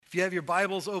If you have your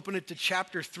Bibles, open it to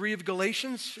chapter 3 of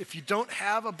Galatians. If you don't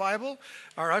have a Bible,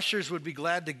 our ushers would be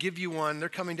glad to give you one. They're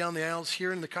coming down the aisles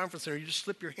here in the conference center. You just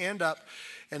slip your hand up,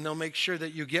 and they'll make sure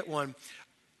that you get one.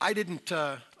 I didn't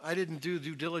do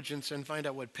due diligence and find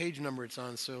out what page number it's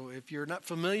on. So if you're not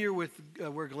familiar with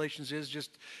where Galatians is,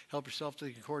 just help yourself to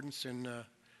the concordance, and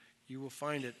you will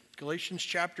find it. Galatians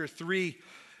chapter 3.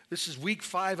 This is week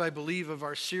 5, I believe, of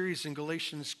our series in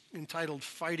Galatians entitled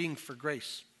Fighting for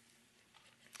Grace.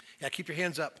 Yeah, keep your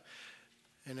hands up,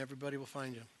 and everybody will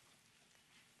find you.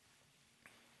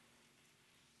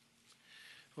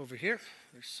 Over here,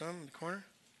 there's some in the corner.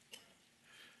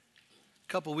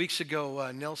 A couple weeks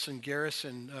ago, Nelson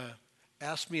Garrison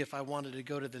asked me if I wanted to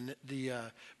go to the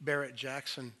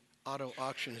Barrett-Jackson auto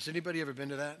auction. Has anybody ever been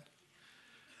to that?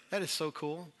 That is so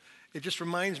cool. It just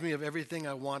reminds me of everything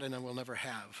I want and I will never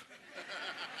have.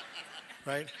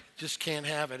 Right? Just can't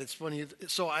have it. It's funny.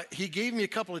 So he gave me a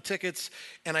couple of tickets,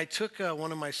 and I took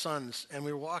one of my sons, and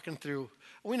we were walking through.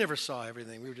 We never saw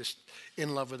everything. We were just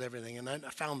in love with everything, and I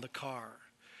found the car.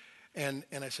 And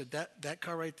I said, that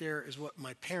car right there is what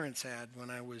my parents had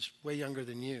when I was way younger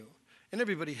than you. And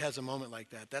everybody has a moment like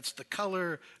that. That's the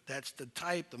color, that's the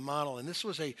type, the model. And this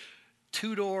was a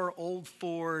two-door old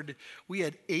Ford. We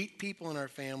had 8 people in our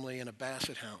family and a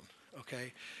Basset Hound.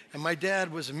 Okay, and my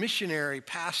dad was a missionary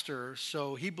pastor,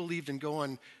 so he believed in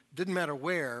going, didn't matter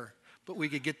where, but we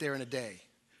could get there in a day,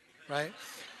 right?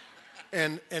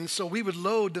 And so we would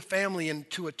load the family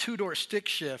into a 2-door stick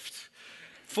shift,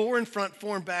 4 in front,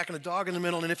 4 in back, and a dog in the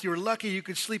middle. And if you were lucky, you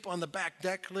could sleep on the back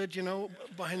deck lid,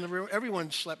 behind the rear. Everyone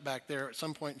slept back there at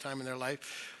some point in time in their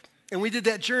life. And we did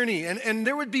that journey. And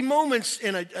there would be moments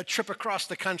in a trip across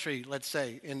the country, let's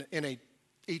say, in a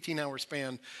 18-hour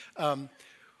span,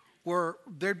 where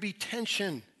there'd be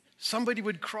tension. Somebody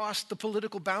would cross the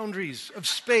political boundaries of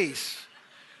space.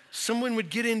 Someone would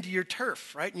get into your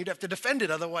turf, right? And you'd have to defend it,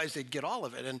 otherwise they'd get all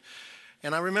of it.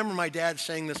 And I remember my dad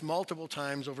saying this multiple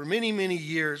times over many, many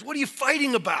years. What are you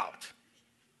fighting about?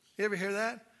 You ever hear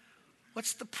that?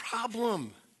 What's the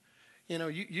problem?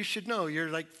 You should know. You're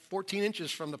like 14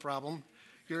 inches from the problem.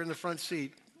 You're in the front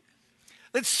seat.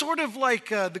 It's sort of like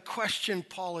the question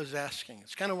Paul is asking.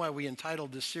 It's kind of why we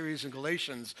entitled this series in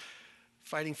Galatians,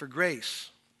 Fighting for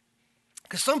Grace.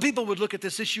 Because some people would look at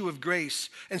this issue of grace,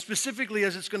 and specifically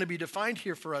as it's going to be defined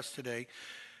here for us today,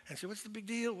 and say, what's the big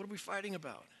deal? What are we fighting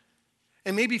about?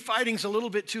 And maybe fighting's a little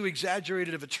bit too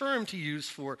exaggerated of a term to use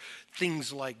for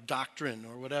things like doctrine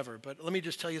or whatever. But let me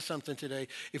just tell you something today.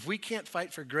 If we can't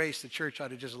fight for grace, the church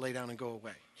ought to just lay down and go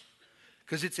away.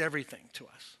 Because it's everything to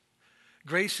us.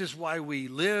 Grace is why we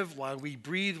live, why we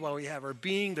breathe, why we have our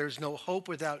being. There's no hope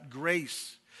without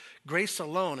grace. Grace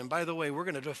alone. And by the way, we're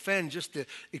going to defend just the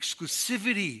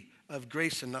exclusivity of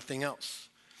grace and nothing else.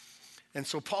 And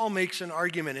so Paul makes an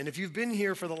argument. And if you've been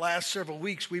here for the last several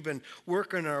weeks, we've been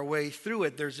working our way through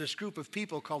it. There's this group of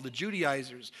people called the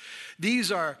Judaizers.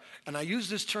 These are, and I use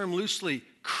this term loosely,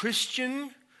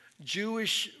 Christian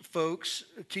Jewish folks.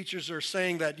 Teachers are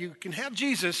saying that you can have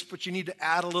Jesus, but you need to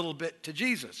add a little bit to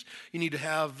Jesus. You need to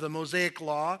have the Mosaic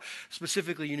law.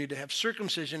 Specifically, you need to have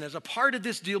circumcision as a part of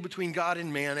this deal between God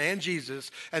and man and Jesus,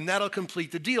 and that'll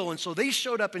complete the deal. And so they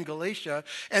showed up in Galatia,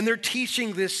 and they're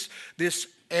teaching this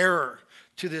error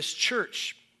to this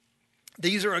church.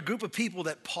 These are a group of people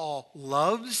that Paul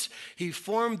loves. He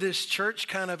formed this church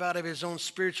kind of out of his own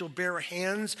spiritual bare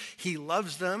hands. He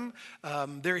loves them.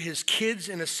 They're his kids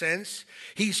in a sense.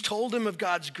 He's told them of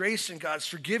God's grace and God's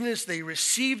forgiveness. They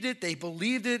received it. They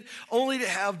believed it, only to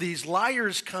have these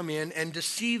liars come in and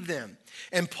deceive them.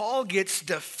 And Paul gets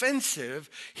defensive.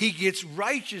 He gets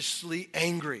righteously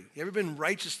angry. You ever been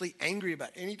righteously angry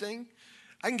about anything?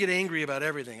 I can get angry about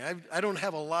everything. I don't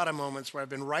have a lot of moments where I've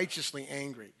been righteously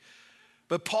angry.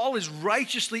 But Paul is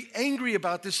righteously angry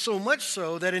about this, so much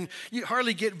so that you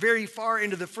hardly get very far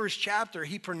into the first chapter,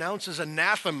 he pronounces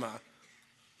anathema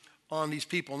on these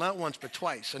people, not once but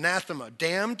twice. Anathema,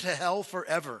 damned to hell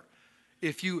forever,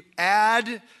 if you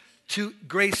add to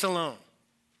grace alone.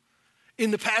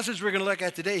 In the passage we're going to look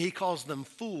at today, he calls them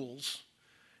fools.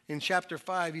 In chapter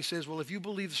 5, he says, well, if you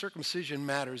believe circumcision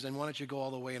matters, then why don't you go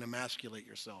all the way and emasculate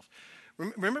yourself?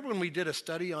 Remember when we did a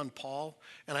study on Paul,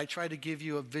 and I tried to give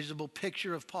you a visible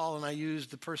picture of Paul, and I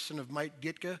used the person of Mike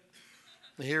Gitka?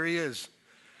 Here he is.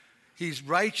 He's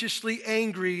righteously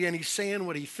angry, and he's saying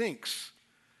what he thinks.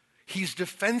 He's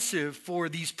defensive for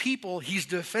these people. He's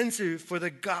defensive for the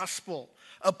gospel,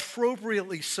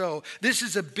 appropriately so. This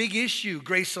is a big issue,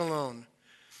 grace alone.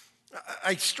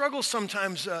 I struggle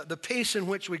sometimes the pace in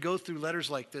which we go through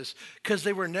letters like this, because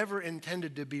they were never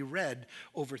intended to be read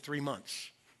over 3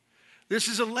 months. This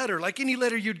is a letter, like any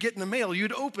letter you'd get in the mail.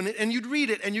 You'd open it and you'd read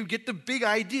it and you'd get the big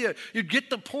idea. You'd get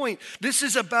the point. This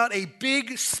is about a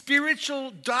big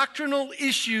spiritual, doctrinal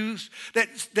issues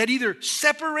that either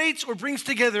separates or brings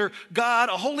together God,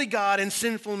 a holy God, and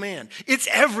sinful man. It's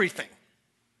everything.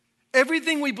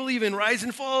 Everything we believe in rises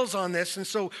and falls on this. And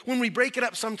so when we break it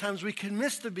up, sometimes we can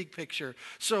miss the big picture.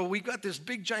 So we've got this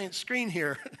big giant screen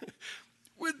here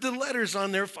with the letters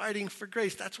on there fighting for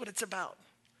grace. That's what it's about.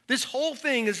 This whole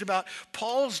thing is about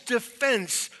Paul's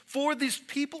defense for these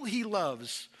people he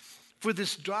loves, for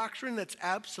this doctrine that's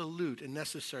absolute and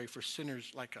necessary for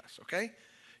sinners like us, okay?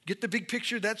 Get the big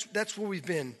picture? That's where we've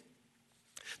been.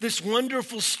 This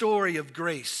wonderful story of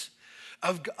grace,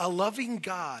 of a loving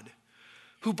God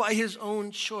who by his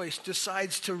own choice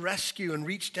decides to rescue and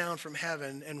reach down from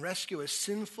heaven and rescue a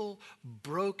sinful,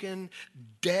 broken,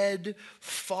 dead,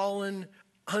 fallen,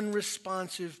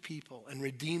 unresponsive people and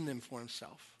redeem them for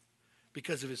himself.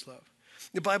 Because of his love.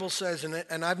 The Bible says,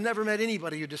 and I've never met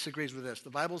anybody who disagrees with this, the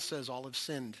Bible says all have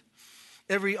sinned.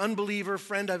 Every unbeliever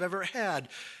friend I've ever had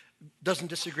doesn't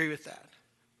disagree with that.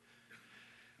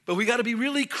 But we got to be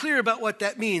really clear about what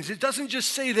that means. It doesn't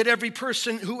just say that every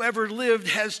person who ever lived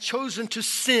has chosen to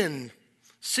sin,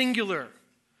 singular.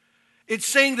 It's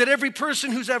saying that every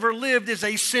person who's ever lived is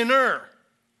a sinner,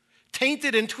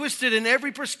 tainted and twisted in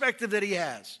every perspective that he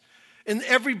has. In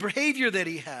every behavior that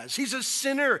he has. He's a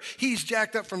sinner. He's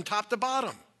jacked up from top to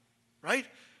bottom, right?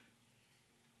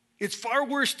 It's far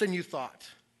worse than you thought.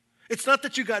 It's not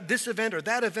that you got this event or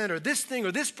this thing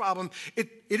or this problem.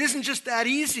 It isn't just that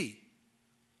easy.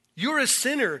 You're a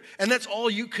sinner, and that's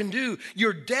all you can do.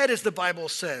 You're dead, as the Bible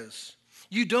says.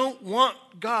 You don't want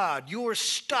God. You're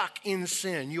stuck in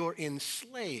sin. You're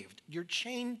enslaved. You're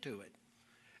chained to it,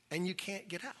 and you can't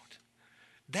get out.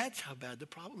 That's how bad the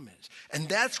problem is. And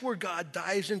that's where God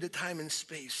dives into time and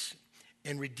space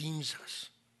and redeems us.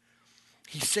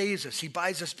 He saves us. He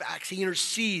buys us back. He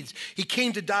intercedes. He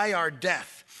came to die our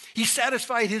death. He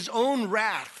satisfied his own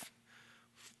wrath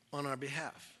on our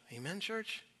behalf. Amen,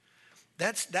 church?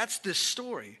 That's this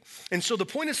story. And so the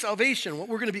point of salvation, what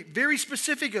we're going to be very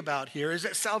specific about here, is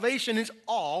that salvation is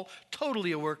all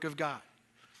totally a work of God.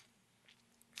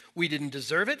 We didn't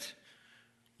deserve it.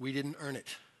 We didn't earn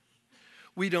it.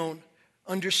 We don't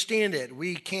understand it.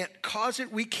 We can't cause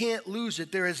it. We can't lose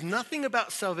it. There is nothing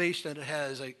about salvation that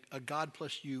has a God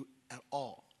plus you at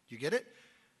all. You get it?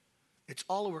 It's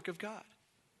all a work of God.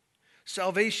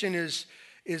 Salvation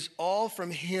is all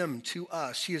from him to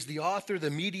us. He is the author,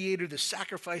 the mediator, the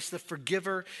sacrifice, the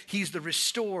forgiver. He's the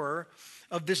restorer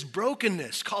of this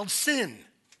brokenness called sin.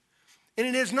 And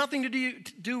it has nothing to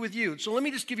do with you. So let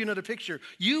me just give you another picture.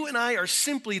 You and I are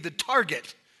simply the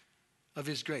target of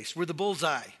his grace. We're the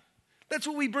bullseye. That's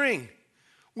what we bring.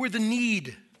 We're the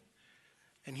need,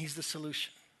 and he's the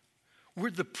solution.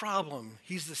 We're the problem.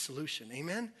 He's the solution.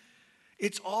 Amen?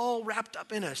 It's all wrapped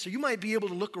up in us. So you might be able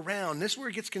to look around. This is where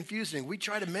it gets confusing. We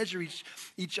try to measure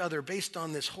each other based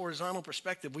on this horizontal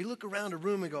perspective. We look around a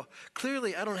room and go,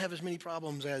 clearly I don't have as many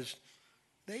problems as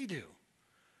they do.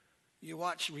 You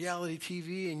watch reality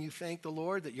TV and you thank the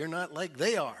Lord that you're not like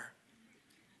they are.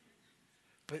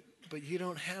 But you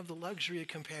don't have the luxury of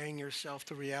comparing yourself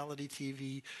to reality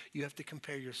TV. You have to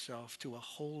compare yourself to a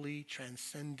holy,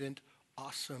 transcendent,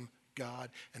 awesome God.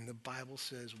 And the Bible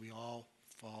says we all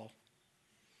fall.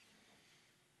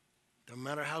 No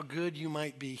matter how good you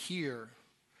might be here,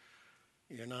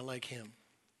 you're not like him.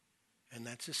 And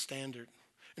that's his standard.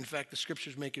 In fact, the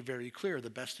scriptures make it very clear. The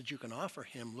best that you can offer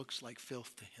him looks like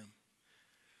filth to him.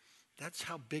 That's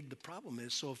how big the problem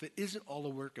is. So if it isn't all a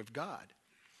work of God,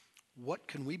 what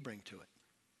can we bring to it?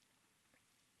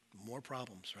 More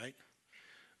problems, right?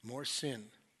 More sin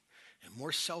and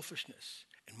more selfishness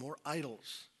and more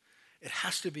idols. It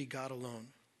has to be God alone.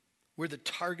 We're the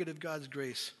target of God's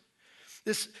grace.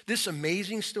 This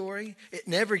amazing story,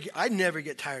 I never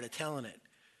get tired of telling it,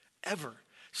 ever.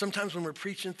 Sometimes when we're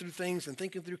preaching through things and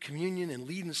thinking through communion and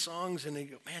leading songs, and they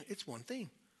go, man, it's one theme.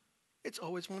 It's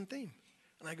always one theme.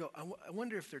 And I go, I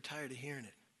wonder if they're tired of hearing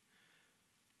it.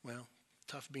 Well,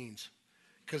 tough beans,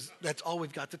 because that's all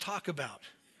we've got to talk about.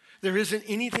 There isn't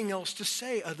anything else to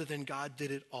say other than God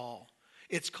did it all.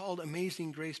 It's called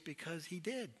Amazing Grace because he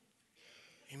did.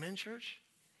 Amen, church?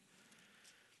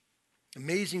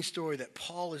 Amazing story that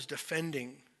Paul is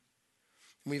defending.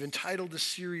 We've entitled the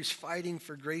series Fighting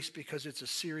for Grace because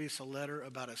it's a letter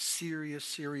about a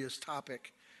serious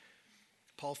topic.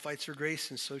 Paul fights for grace,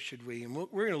 and so should we. And we're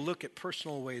going to look at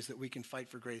personal ways that we can fight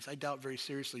for grace. I doubt very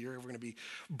seriously you're ever going to be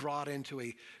brought into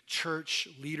a church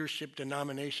leadership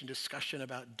denomination discussion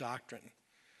about doctrine.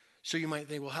 So you might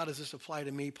think, well, how does this apply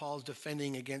to me? Paul's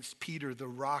defending against Peter, the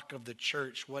rock of the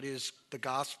church. What is the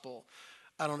gospel?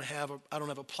 I don't have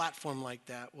a platform like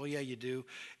that. Well, yeah, you do.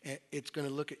 It's going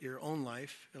to look at your own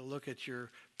life. It'll look at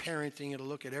your parenting. It'll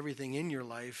look at everything in your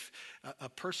life. A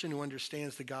person who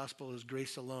understands the gospel as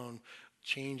grace alone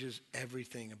changes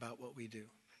everything about what we do.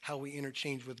 How we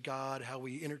interchange with God, how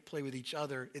we interplay with each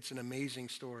other. It's an amazing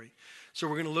story. So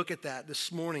we're going to look at that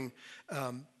this morning.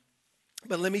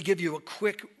 But let me give you a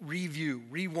quick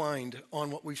rewind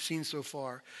on what we've seen so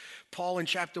far. Paul in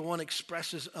chapter 1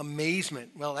 expresses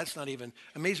amazement. Well,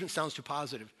 amazement sounds too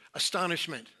positive.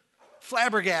 Astonishment,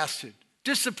 flabbergasted,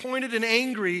 disappointed and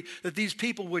angry that these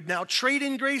people would now trade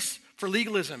in grace for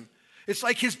legalism. It's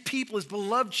like his people, his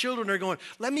beloved children are going,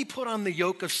 let me put on the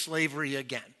yoke of slavery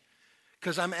again,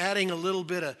 because I'm adding a little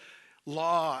bit of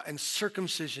law and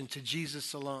circumcision to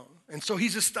Jesus alone. And so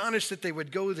he's astonished that they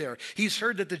would go there. He's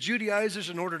heard that the Judaizers,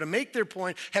 in order to make their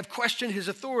point, have questioned his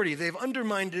authority. They've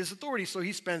undermined his authority. So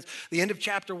he spends the end of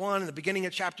chapter 1 and the beginning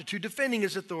of chapter 2 defending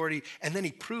his authority, and then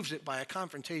he proves it by a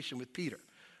confrontation with Peter,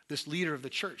 this leader of the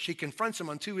church. He confronts him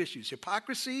on two issues: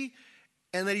 hypocrisy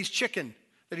and that he's chicken,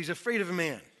 that he's afraid of a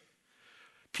man.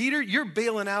 Peter, you're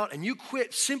bailing out and you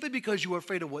quit simply because you were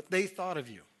afraid of what they thought of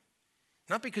you,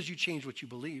 not because you changed what you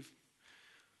believe.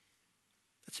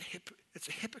 It's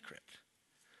a hypocrite.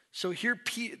 So here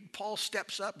Paul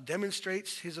steps up,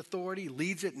 demonstrates his authority,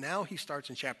 leads it. Now he starts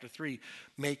in chapter 3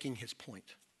 making his point.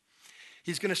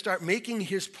 He's going to start making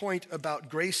his point about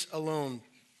grace alone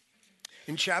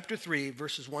in chapter 3,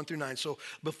 verses 1 through 9. So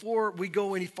before we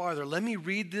go any farther, let me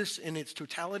read this in its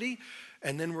totality,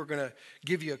 and then we're going to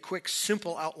give you a quick,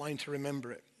 simple outline to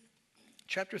remember it.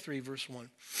 Chapter 3, verse 1.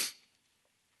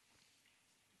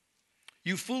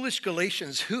 You foolish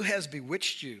Galatians, who has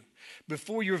bewitched you?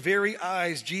 Before your very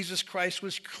eyes, Jesus Christ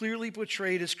was clearly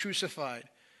portrayed as crucified.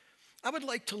 I would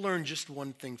like to learn just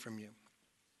one thing from you.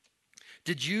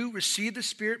 Did you receive the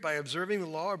Spirit by observing the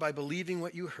law or by believing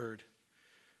what you heard?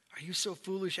 Are you so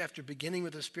foolish after beginning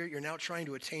with the Spirit, you're now trying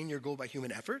to attain your goal by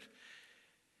human effort?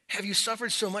 Have you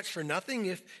suffered so much for nothing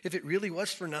if it really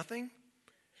was for nothing?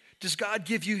 Does God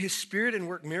give you his Spirit and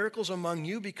work miracles among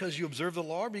you because you observe the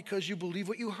law or because you believe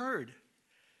what you heard?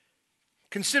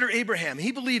 Consider Abraham.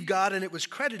 He believed God and it was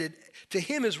credited to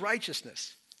him as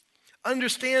righteousness.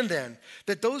 Understand then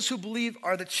that those who believe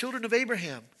are the children of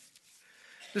Abraham.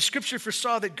 The scripture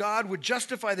foresaw that God would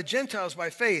justify the Gentiles by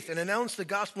faith and announce the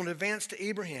gospel in advance to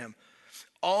Abraham.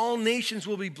 All nations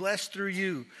will be blessed through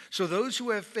you. So those who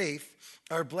have faith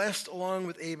are blessed along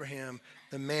with Abraham,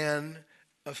 the man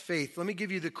of faith. Let me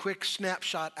give you the quick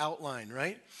snapshot outline,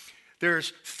 right?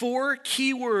 There's 4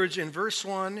 key words in verse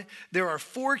 1. There are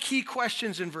 4 key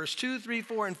questions in verse 2, 3,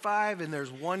 4, and 5. And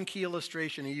there's 1 key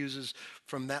illustration he uses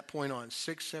from that point on,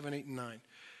 6, 7, 8, and 9.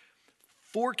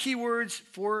 4 key words,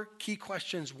 4 key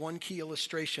questions, 1 key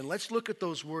illustration. Let's look at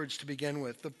those words to begin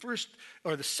with.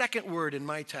 The second word in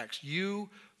my text, you,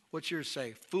 what's yours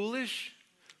say? Foolish?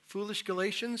 Foolish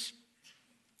Galatians?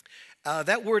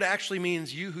 That word actually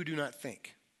means you who do not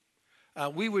think.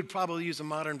 We would probably use a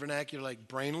modern vernacular like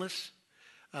brainless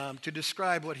to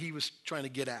describe what he was trying to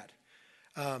get at.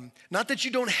 Not that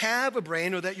you don't have a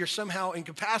brain or that you're somehow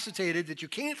incapacitated, that you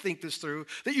can't think this through,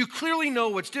 that you clearly know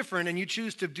what's different and you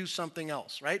choose to do something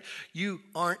else, right? You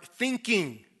aren't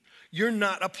thinking. You're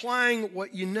not applying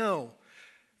what you know.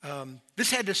 This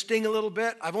had to sting a little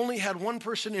bit. I've only had one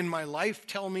person in my life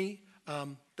tell me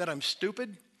that I'm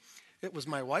stupid. It was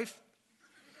my wife.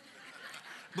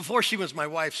 Before she was my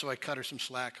wife, so I cut her some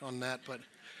slack on that. But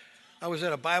I was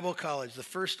at a Bible college the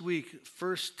first week,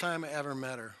 first time I ever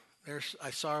met her.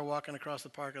 I saw her walking across the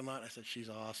parking lot. I said, she's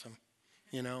awesome,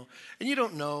 you know. And you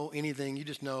don't know anything. You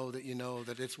just know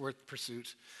that it's worth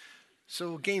pursuit.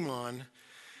 So game on.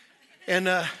 And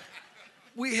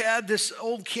we had this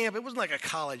old camp. It wasn't like a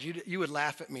college. You would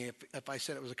laugh at me if I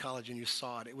said it was a college and you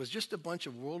saw it. It was just a bunch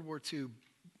of World War II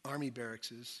Army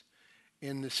barracks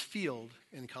in this field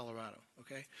in Colorado,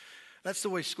 okay? That's the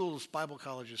way schools, Bible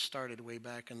colleges started way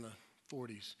back in the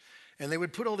 40s. And they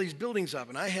would put all these buildings up,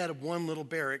 and I had one little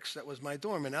barracks that was my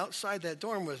dorm, and outside that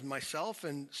dorm was myself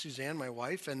and Suzanne, my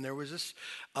wife, and there was this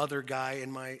other guy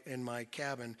in my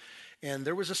cabin, and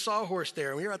there was a sawhorse there,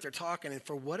 and we were out there talking, and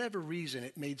for whatever reason,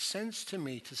 it made sense to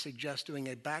me to suggest doing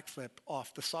a backflip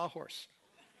off the sawhorse.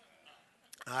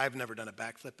 I've never done a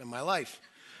backflip in my life.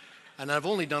 And I've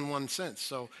only done one since.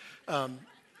 So, and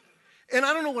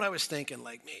I don't know what I was thinking.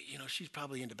 Like, she's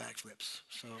probably into backflips.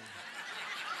 So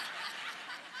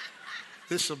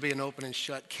this will be an open and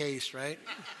shut case, right?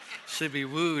 Should be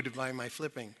wooed by my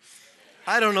flipping.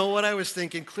 I don't know what I was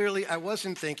thinking. Clearly, I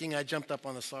wasn't thinking. I jumped up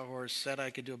on the sawhorse, said I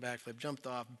could do a backflip, jumped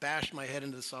off, bashed my head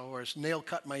into the sawhorse, nail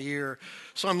cut my ear.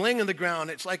 So I'm laying on the ground.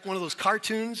 It's like one of those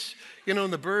cartoons,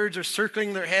 and the birds are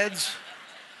circling their heads.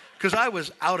 Because I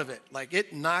was out of it. Like,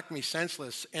 it knocked me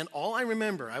senseless. And all I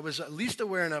remember, I was at least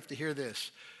aware enough to hear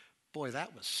this. Boy,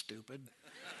 that was stupid.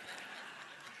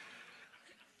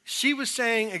 She was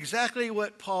saying exactly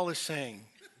what Paul is saying.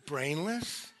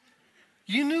 Brainless?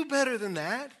 You knew better than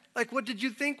that. Like, what did you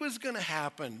think was going to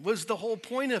happen? Was the whole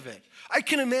point of it. I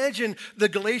can imagine the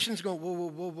Galatians going, whoa, whoa,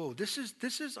 whoa, whoa. This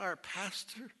is our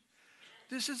pastor.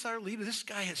 This is our leader. This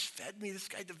guy has fed me. This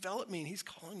guy developed me, and he's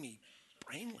calling me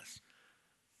brainless.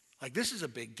 Like, this is a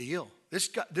big deal. This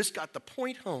got the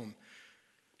point home.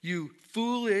 You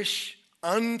foolish,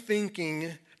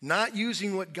 unthinking, not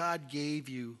using what God gave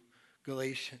you,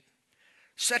 Galatian.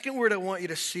 Second word I want you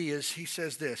to see is, he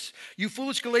says this, you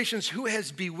foolish Galatians, who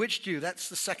has bewitched you? That's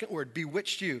the second word,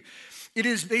 bewitched you. It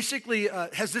is basically,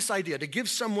 has this idea, to give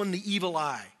someone the evil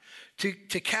eye, to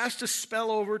cast a spell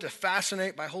over, to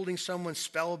fascinate by holding someone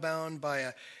spellbound by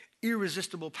a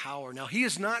irresistible power. Now, he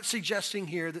is not suggesting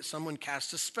here that someone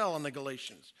cast a spell on the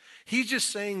Galatians. He's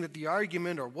just saying that the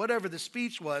argument or whatever the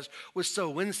speech was so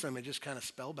winsome, it just kind of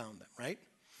spellbound them, right?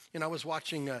 I was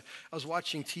watching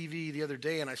TV the other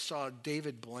day, and I saw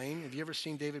David Blaine. Have you ever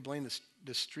seen David Blaine,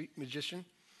 the street magician?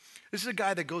 This is a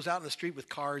guy that goes out in the street with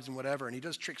cards and whatever, and he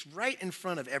does tricks right in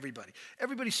front of everybody.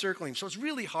 Everybody's circling him, so it's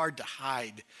really hard to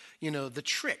hide, the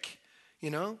trick.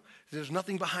 There's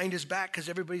nothing behind his back because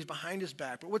everybody's behind his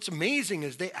back. But what's amazing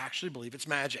is they actually believe it's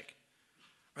magic,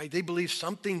 right? They believe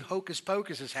something hocus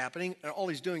pocus is happening, and all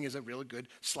he's doing is a really good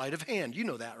sleight of hand. You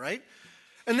know that, right?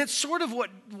 And that's sort of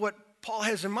what Paul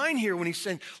has in mind here when he's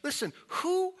saying, listen,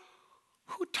 who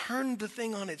turned the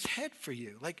thing on its head for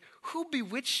you? Like, who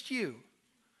bewitched you?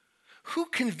 Who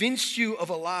convinced you of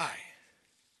a lie?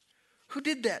 Who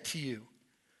did that to you?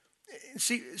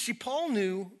 See, Paul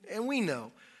knew, and we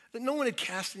know, that no one had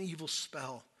cast an evil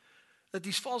spell, that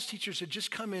these false teachers had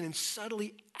just come in and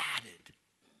subtly added,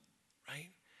 right?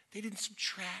 They didn't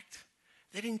subtract.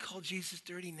 They didn't call Jesus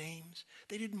dirty names.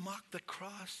 They didn't mock the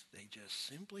cross. They just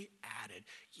simply added,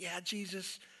 yeah,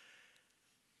 Jesus,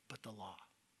 but the law.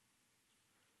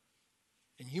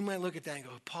 And you might look at that and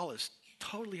go, Paul is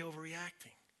totally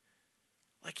overreacting.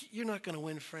 Like, you're not going to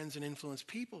win friends and influence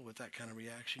people with that kind of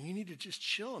reaction. You need to just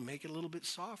chill and make it a little bit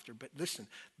softer. But listen,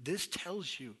 this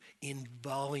tells you in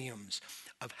volumes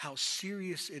of how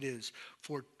serious it is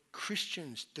for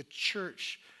Christians, the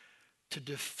church, to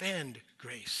defend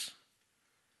grace.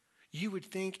 You would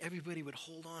think everybody would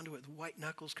hold on to it with white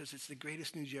knuckles because it's the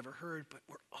greatest news you ever heard, but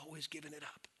we're always giving it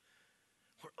up.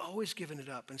 We're always giving it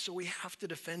up, and so we have to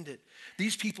defend it.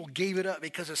 These people gave it up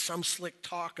because of some slick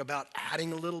talk about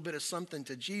adding a little bit of something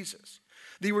to Jesus.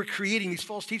 These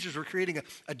false teachers were creating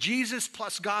a Jesus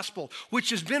plus gospel,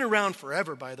 which has been around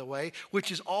forever, by the way,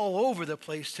 which is all over the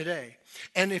place today.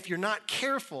 And if you're not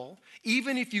careful,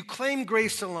 even if you claim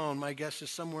grace alone, my guess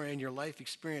is somewhere in your life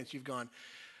experience you've gone,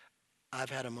 I've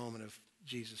had a moment of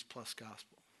Jesus plus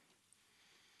gospel.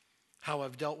 How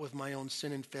I've dealt with my own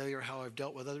sin and failure, how I've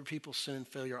dealt with other people's sin and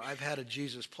failure. I've had a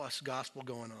Jesus plus gospel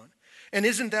going on. And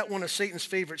isn't that one of Satan's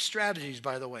favorite strategies,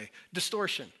 by the way?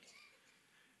 Distortion.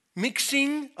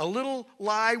 Mixing a little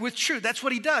lie with truth. That's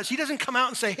what he does. He doesn't come out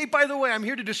and say, hey, by the way, I'm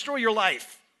here to destroy your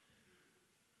life.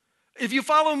 If you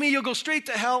follow me, you'll go straight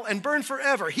to hell and burn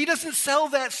forever. He doesn't sell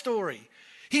that story.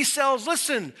 He sells,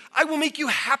 listen, I will make you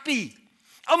happy.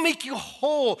 I'll make you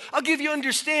whole. I'll give you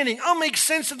understanding. I'll make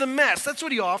sense of the mess. That's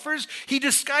what he offers. He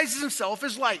disguises himself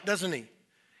as light, doesn't he?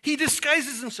 He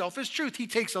disguises himself as truth. He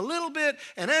takes a little bit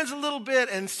and adds a little bit,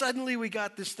 and suddenly we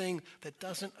got this thing that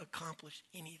doesn't accomplish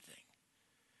anything.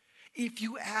 If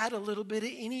you add a little bit of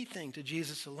anything to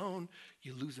Jesus alone,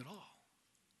 you lose it all.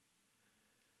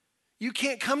 You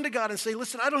can't come to God and say,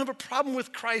 listen, I don't have a problem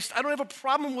with Christ. I don't have a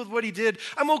problem with what he did.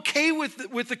 I'm okay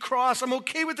with the cross. I'm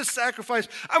okay with the sacrifice.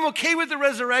 I'm okay with the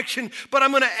resurrection, but I'm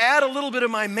going to add a little bit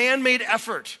of my man-made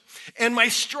effort and my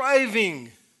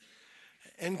striving.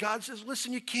 And God says,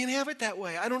 listen, you can't have it that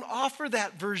way. I don't offer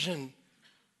that version.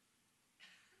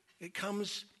 It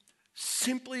comes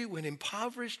simply when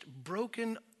impoverished,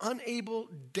 broken, unable,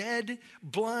 dead,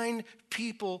 blind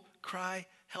people cry,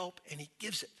 help, and he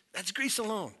gives it. That's grace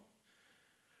alone.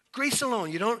 Grace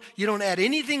alone. You don't add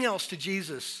anything else to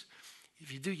Jesus.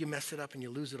 If you do, you mess it up and you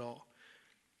lose it all.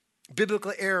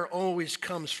 Biblical error always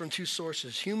comes from two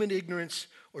sources, human ignorance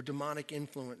or demonic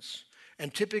influence.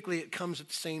 And typically it comes at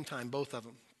the same time, both of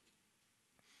them.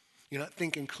 You're not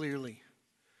thinking clearly.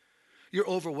 You're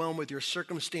overwhelmed with your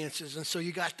circumstances, and so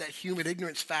you got that human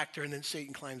ignorance factor, and then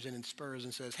Satan climbs in and spurs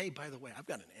and says, hey, by the way, I've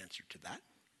got an answer to that.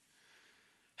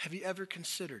 Have you ever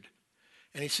considered?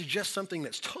 And he suggests something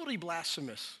that's totally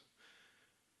blasphemous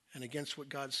and against what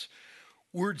God's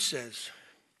word says.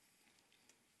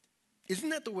 Isn't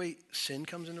that the way sin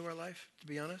comes into our life, to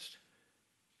be honest?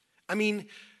 I mean,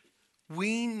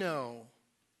 we know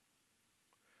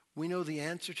the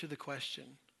answer to the question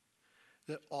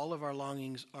that all of our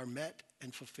longings are met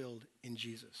and fulfilled in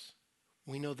Jesus.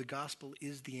 We know the gospel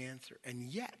is the answer. And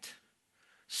yet,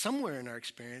 somewhere in our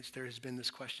experience, there has been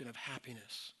this question of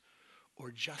happiness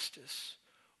or justice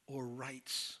or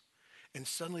rights. And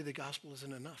suddenly the gospel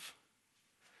isn't enough.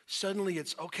 Suddenly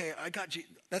it's, okay, I got you.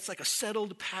 That's like a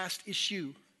settled past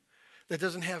issue that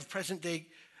doesn't have present day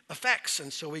effects.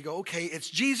 And so we go, okay, it's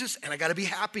Jesus and I got to be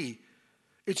happy.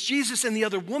 It's Jesus and the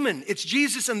other woman. It's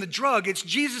Jesus and the drug. It's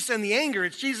Jesus and the anger.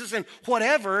 It's Jesus and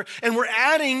whatever. And we're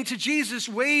adding to Jesus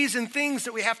ways and things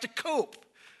that we have to cope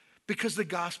because the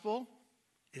gospel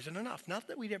isn't enough. Not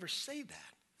that we'd ever say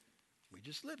that. We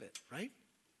just live it, right?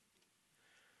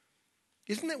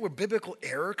 Isn't that where biblical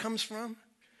error comes from?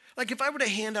 Like if I were to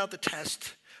hand out the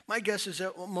test, my guess is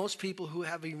that most people who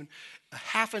have even a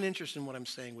half an interest in what I'm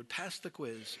saying would pass the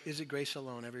quiz. Is it grace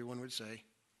alone? Everyone would say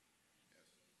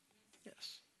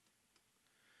yes.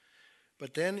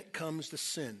 But then comes the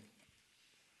sin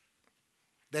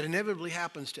that inevitably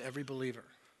happens to every believer.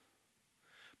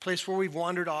 Place where we've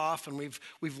wandered off and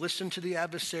we've listened to the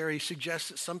adversary suggest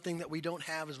that something that we don't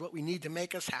have is what we need to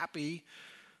make us happy,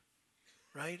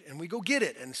 right? And we go get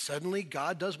it, and suddenly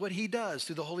God does what he does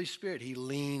through the Holy Spirit. He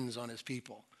leans on his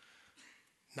people.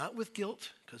 Not with guilt,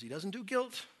 because he doesn't do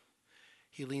guilt.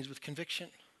 He leans with conviction.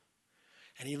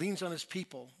 And he leans on his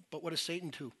people. But what does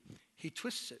Satan do? He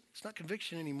twists it. It's not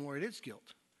conviction anymore, it is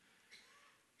guilt.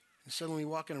 And suddenly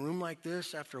we walk in a room like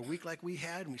this after a week like we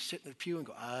had, and we sit in the pew and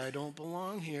go, I don't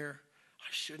belong here.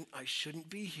 I shouldn't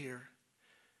be here.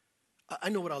 I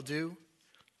know what I'll do.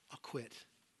 I'll quit.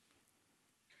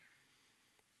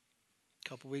 A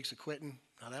couple weeks of quitting.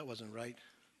 No, that wasn't right.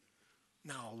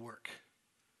 Now I'll work.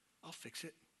 I'll fix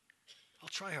it. I'll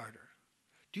try harder.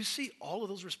 Do you see all of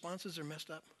those responses are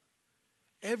messed up?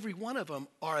 Every one of them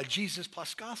are a Jesus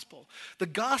plus gospel. The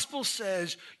gospel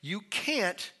says you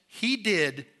can't, he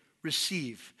did,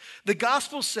 receive. The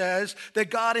gospel says that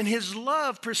God in his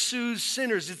love pursues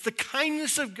sinners. It's the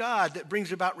kindness of God that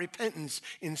brings about repentance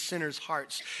in sinners'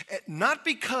 hearts. Not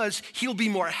because he'll be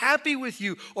more happy with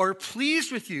you or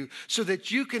pleased with you so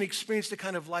that you can experience the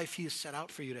kind of life he has set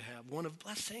out for you to have, one of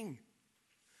blessing.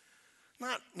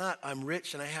 Not I'm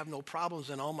rich and I have no problems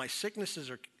and all my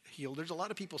sicknesses are healed. There's a lot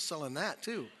of people selling that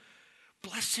too.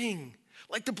 Blessing.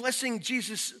 Like the blessing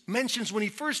Jesus mentions when he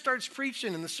first starts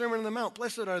preaching in the Sermon on the Mount.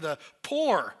 Blessed are the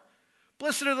poor.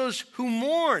 Blessed are those who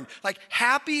mourn. Like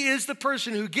happy is the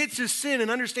person who gets his sin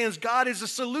and understands God is a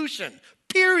solution.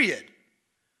 Period.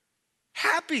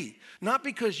 Happy. Not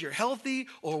because you're healthy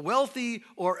or wealthy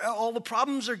or all the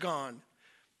problems are gone.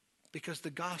 Because the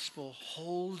gospel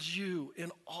holds you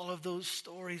in all of those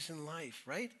stories in life,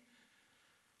 right?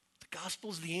 The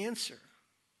gospel's the answer.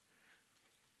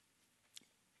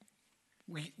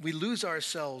 We lose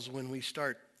ourselves when we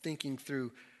start thinking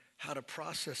through how to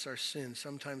process our sin.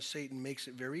 Sometimes Satan makes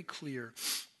it very clear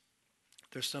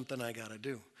there's something I got to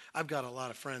do. I've got a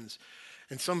lot of friends,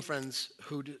 and some friends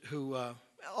who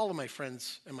all of my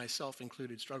friends and myself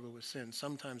included struggle with sin.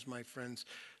 Sometimes my friends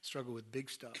struggle with big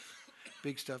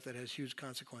stuff that has huge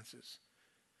consequences.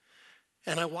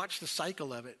 And I watch the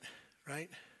cycle of it, right?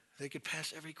 They could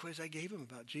pass every quiz I gave them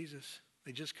about Jesus.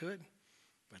 They just could,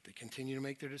 but they continue to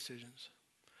make their decisions.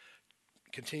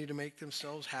 Continue to make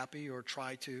themselves happy or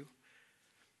try to.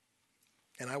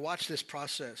 And I watch this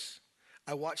process.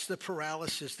 I watch the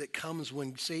paralysis that comes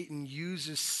when Satan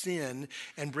uses sin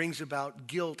and brings about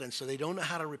guilt. And so they don't know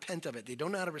how to repent of it. They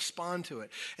don't know how to respond to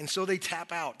it. And so they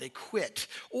tap out, they quit,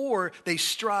 or they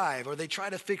strive, or they try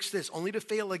to fix this only to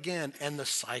fail again. And the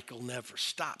cycle never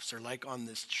stops. They're like on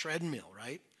this treadmill,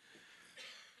 right?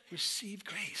 Receive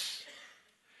grace.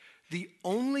 The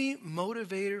only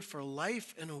motivator for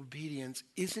life and obedience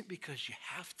isn't because you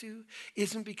have to,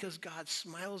 isn't because God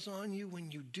smiles on you when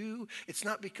you do. It's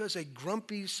not because a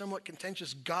grumpy, somewhat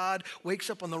contentious God wakes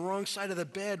up on the wrong side of the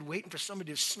bed waiting for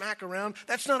somebody to smack around.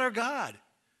 That's not our God.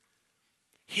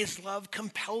 His love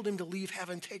compelled him to leave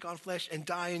heaven, take on flesh, and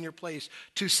die in your place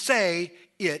to say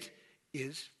it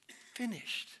is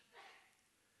finished.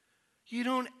 You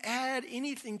don't add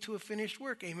anything to a finished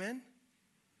work, amen?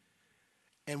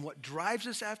 And what drives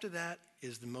us after that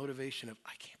is the motivation of,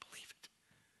 I can't believe it.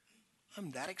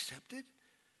 I'm that accepted.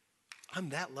 I'm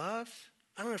that loved.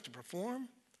 I don't have to perform.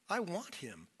 I want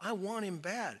him. I want him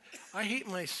bad. I hate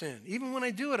my sin. Even when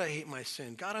I do it, I hate my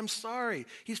sin. God, I'm sorry.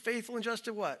 He's faithful and just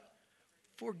to what?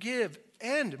 Forgive,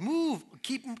 end, move,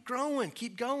 keep growing,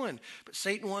 keep going. But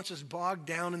Satan wants us bogged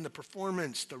down in the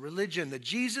performance, the religion, the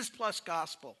Jesus plus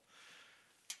gospel.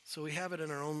 So we have it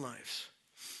in our own lives.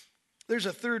 There's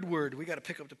a third word. We got to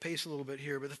pick up the pace a little bit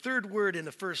here. But the third word in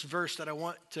the first verse that I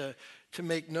want to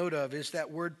make note of is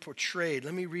that word portrayed.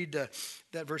 Let me read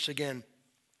that verse again.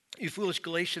 You foolish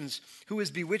Galatians, who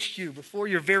has bewitched you before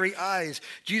your very eyes?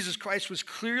 Jesus Christ was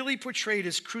clearly portrayed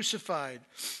as crucified.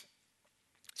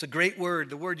 It's a great word,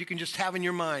 the word you can just have in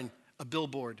your mind, a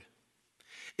billboard.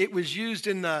 It was used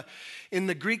in the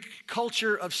Greek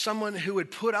culture of someone who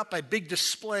would put up a big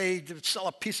display to sell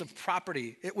a piece of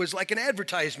property. It was like an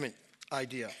advertisement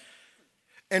idea.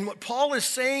 And what Paul is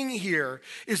saying here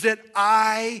is that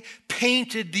I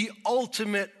painted the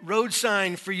ultimate road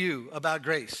sign for you about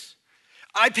grace.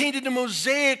 I painted a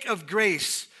mosaic of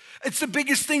grace. It's the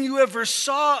biggest thing you ever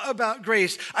saw about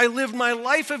grace. I lived my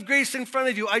life of grace in front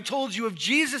of you. I told you of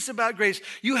Jesus about grace.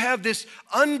 You have this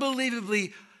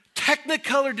unbelievably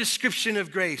technicolor description of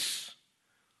grace.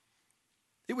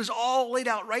 It was all laid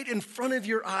out right in front of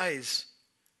your eyes.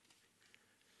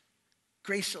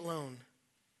 Grace alone,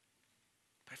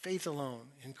 by faith alone,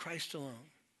 in Christ alone.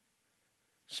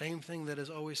 Same thing that has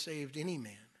always saved any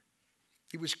man.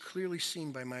 It was clearly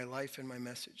seen by my life and my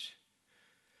message.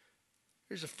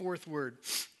 There's a fourth word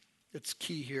that's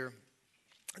key here,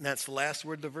 and that's the last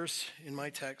word of the verse in my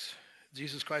text.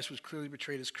 Jesus Christ was clearly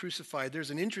portrayed as crucified. There's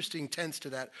an interesting tense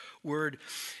to that word,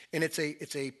 and it's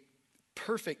a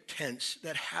perfect tense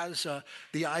that has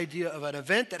the idea of an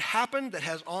event that happened that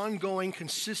has ongoing,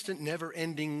 consistent,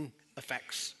 never-ending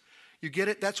effects. You get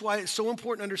it? That's why it's so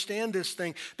important to understand this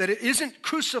thing, that it isn't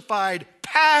crucified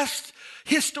past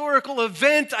historical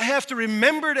event. I have to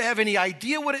remember to have any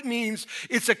idea what it means.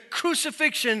 It's a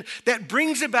crucifixion that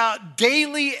brings about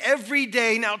daily, every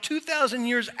day, now 2,000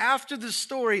 years after the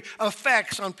story,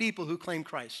 effects on people who claim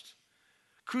Christ.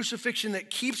 Crucifixion that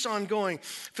keeps on going.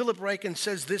 Philip Ryken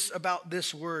says this about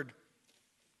this word.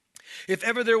 If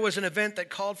ever there was an event that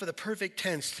called for the perfect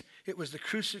tense, it was the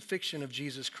crucifixion of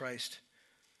Jesus Christ.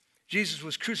 Jesus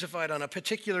was crucified on a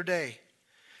particular day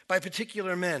by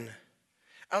particular men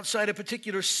outside a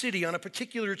particular city on a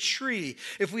particular tree.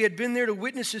 If we had been there to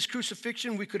witness his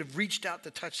crucifixion, we could have reached out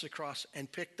to touch the cross and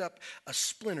picked up a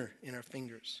splinter in our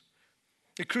fingers.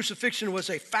 The crucifixion was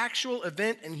a factual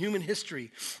event in human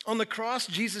history. On the cross,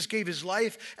 Jesus gave his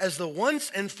life as the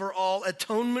once and for all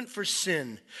atonement for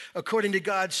sin. According to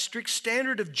God's strict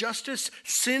standard of justice,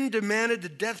 sin demanded the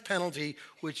death penalty,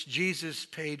 which Jesus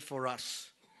paid for us.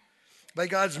 By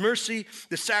God's mercy,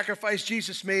 the sacrifice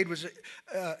Jesus made was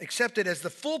accepted as the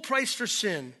full price for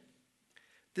sin.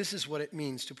 This is what it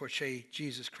means to portray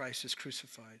Jesus Christ as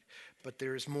crucified. But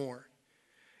there is more.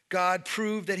 God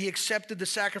proved that he accepted the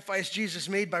sacrifice Jesus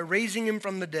made by raising him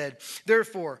from the dead.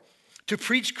 Therefore, to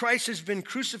preach Christ has been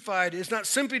crucified is not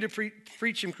simply to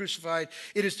preach him crucified,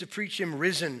 it is to preach him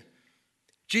risen.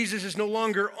 Jesus is no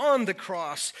longer on the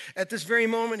cross. At this very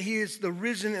moment, he is the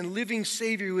risen and living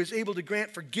Savior who is able to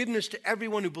grant forgiveness to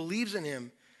everyone who believes in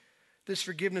him. This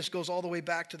forgiveness goes all the way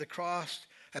back to the cross,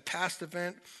 a past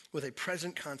event with a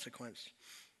present consequence.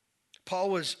 Paul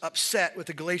was upset with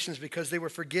the Galatians because they were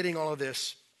forgetting all of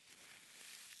this.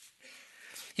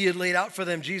 He had laid out for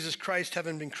them Jesus Christ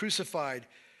having been crucified,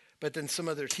 but then some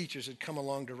other teachers had come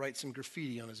along to write some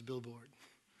graffiti on his billboard.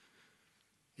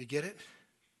 You get it?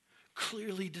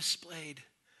 Clearly displayed.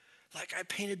 Like I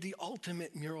painted the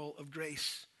ultimate mural of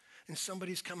grace, and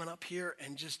somebody's coming up here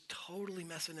and just totally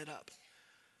messing it up.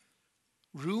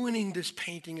 Ruining this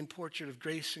painting and portrait of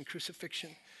grace and crucifixion.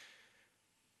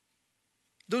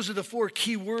 Those are the four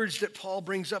key words that Paul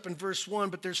brings up in verse 1,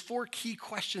 but there's four key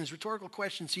questions, rhetorical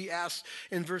questions he asks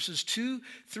in verses 2,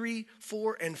 3,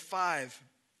 4, and 5.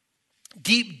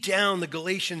 Deep down, the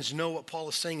Galatians know what Paul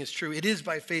is saying is true. It is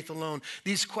by faith alone.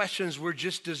 These questions were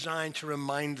just designed to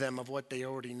remind them of what they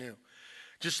already knew,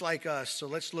 just like us. So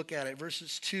let's look at it.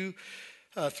 Verses 2,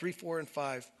 3, 4, and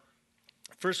 5.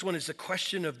 First one is the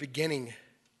question of beginning.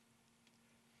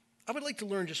 I would like to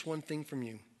learn just one thing from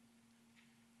you.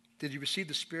 Did you receive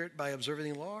the Spirit by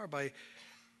observing the law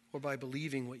or by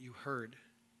believing what you heard?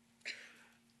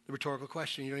 The rhetorical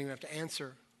question, you don't even have to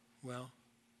answer. Well,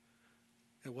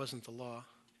 it wasn't the law.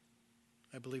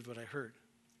 I believed what I heard.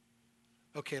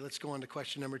 Okay, let's go on to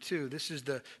question number 2. This is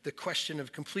the question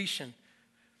of completion.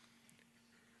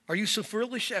 Are you so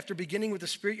foolish after beginning with the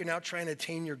Spirit, you're now trying to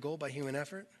attain your goal by human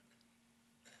effort?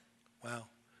 Wow.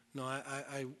 No,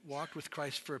 I walked with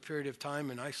Christ for a period of time,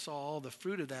 and I saw all the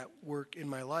fruit of that work in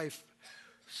my life.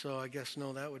 So I guess,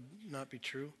 no, that would not be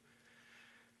true.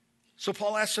 So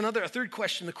Paul asks a third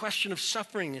question, the question of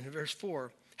suffering in verse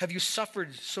 4. Have you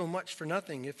suffered so much for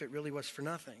nothing if it really was for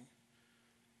nothing?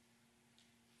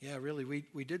 Yeah, really,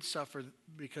 we did suffer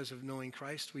because of knowing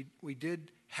Christ. We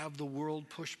did have the world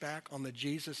push back on the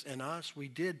Jesus in us. We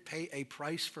did pay a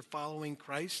price for following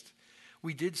Christ.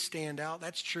 We did stand out.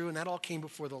 That's true, and that all came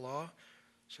before the law.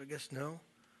 So I guess no.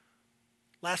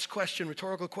 Last question,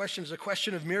 rhetorical question, is a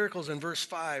question of miracles in verse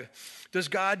 5. Does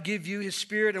God give you his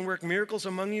Spirit and work miracles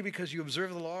among you because you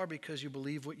observe the law or because you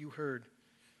believe what you heard?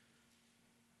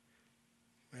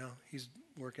 Well, he's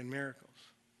working miracles.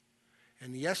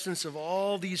 And the essence of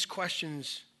all these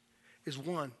questions is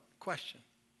one question.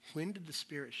 When did the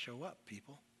Spirit show up,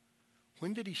 people?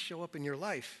 When did he show up in your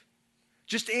life?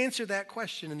 Just answer that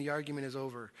question and the argument is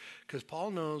over. Because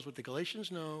Paul knows what the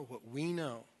Galatians know, what we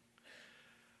know.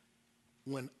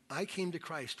 When I came to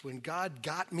Christ, when God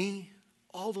got me,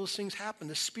 all those things happened.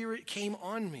 The Spirit came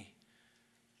on me.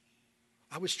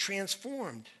 I was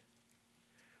transformed.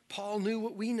 Paul knew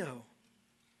what we know.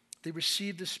 They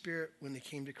received the Spirit when they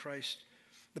came to Christ.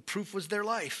 The proof was their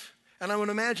life. And I would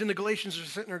imagine the Galatians are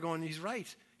sitting there going, he's right.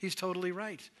 He's totally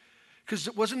right. Because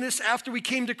wasn't this after we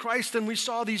came to Christ and we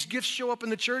saw these gifts show up in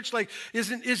the church? Like,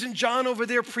 isn't John over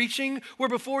there preaching where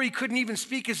before he couldn't even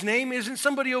speak his name? Isn't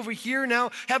somebody over here now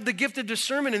have the gift of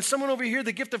discernment and someone over here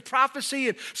the gift of prophecy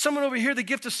and someone over here the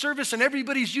gift of service and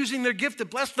everybody's using their gift to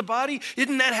bless the body?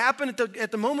 Didn't that happen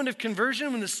at the moment of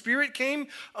conversion when the Spirit came?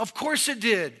 Of course it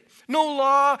did. No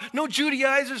law, no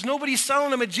Judaizers, nobody selling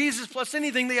them a Jesus plus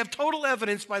anything. They have total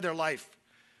evidence by their life.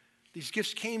 These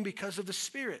gifts came because of the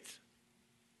Spirit.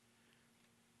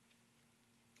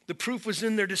 The proof was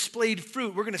in their displayed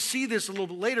fruit. We're going to see this a little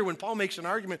bit later when Paul makes an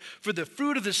argument for the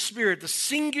fruit of the Spirit, the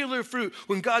singular fruit,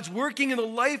 when God's working in the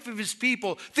life of his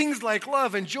people, things like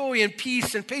love and joy and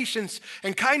peace and patience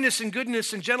and kindness and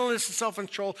goodness and gentleness and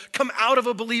self-control come out of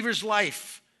a believer's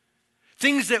life.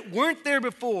 Things that weren't there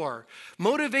before,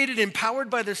 motivated, empowered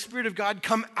by the Spirit of God,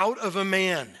 come out of a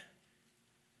man.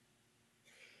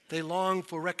 They long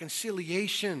for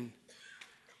reconciliation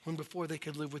when before they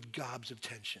could live with gobs of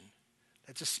tension.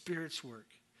 That's a Spirit's work.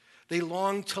 They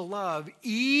long to love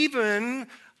even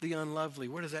the unlovely.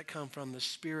 Where does that come from? The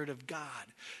Spirit of God.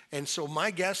 And so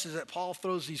my guess is that Paul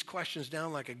throws these questions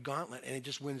down like a gauntlet and it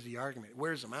just wins the argument. It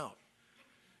wears them out.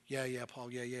 Yeah,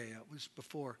 Paul, yeah. It was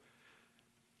before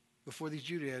these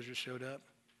Judaizers showed up.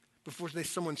 Before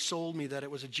someone sold me that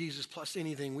it was a Jesus plus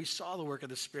anything. We saw the work of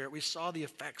the Spirit. We saw the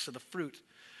effects of the fruit.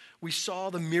 We saw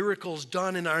the miracles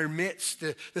done in our midst,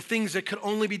 the things that could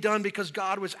only be done because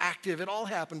God was active. It all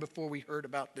happened before we heard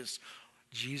about this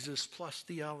Jesus plus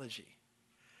theology.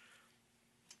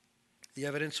 The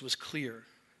evidence was clear.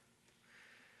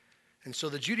 And so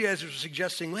the Judaizers were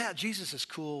suggesting, well, Jesus is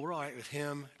cool. We're all right with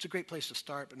him. It's a great place to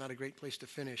start, but not a great place to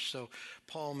finish. So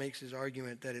Paul makes his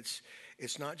argument that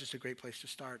it's not just a great place to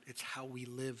start. It's how we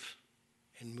live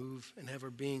and move and have our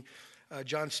being.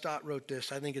 John Stott wrote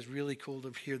this. I think it's really cool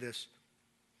to hear this.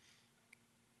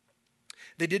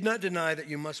 They did not deny that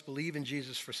you must believe in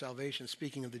Jesus for salvation,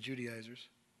 speaking of the Judaizers.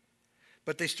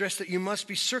 But they stressed that you must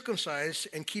be circumcised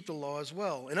and keep the law as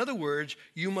well. In other words,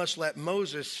 you must let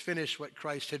Moses finish what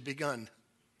Christ had begun.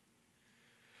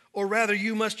 Or rather,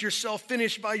 you must yourself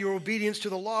finish by your obedience to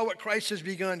the law what Christ has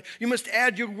begun. You must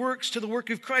add your works to the work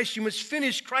of Christ. You must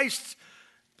finish Christ's,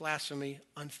 blasphemy,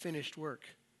 unfinished work.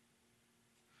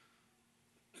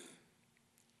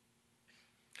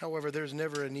 However, there's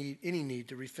never any need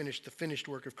to refinish the finished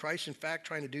work of Christ. In fact,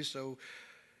 trying to do so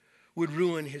would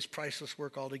ruin his priceless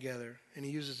work altogether. And he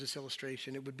uses this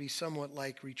illustration. It would be somewhat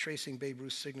like retracing Babe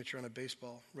Ruth's signature on a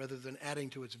baseball. Rather than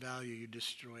adding to its value, you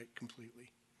destroy it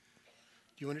completely.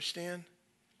 Do you understand?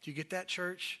 Do you get that,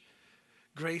 church?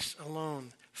 Grace alone.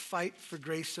 Fight for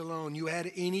grace alone. You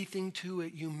add anything to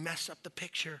it, you mess up the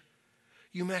picture.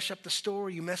 You mess up the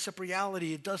story. You mess up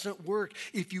reality. It doesn't work.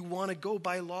 If you want to go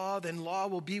by law, then law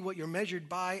will be what you're measured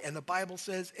by. And the Bible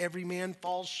says every man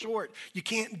falls short. You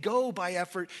can't go by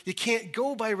effort. You can't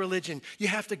go by religion. You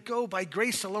have to go by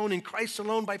grace alone, in Christ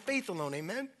alone, by faith alone.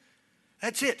 Amen?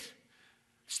 That's it.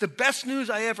 It's the best news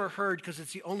I ever heard because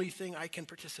it's the only thing I can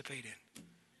participate in.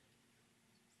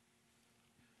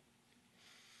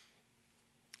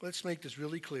 Let's make this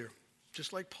really clear,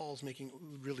 just like Paul's making it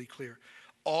really clear.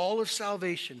 All of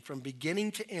salvation from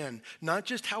beginning to end, not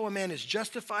just how a man is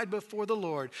justified before the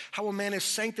Lord, how a man is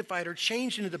sanctified or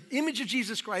changed into the image of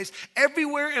Jesus Christ,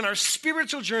 everywhere in our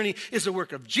spiritual journey is a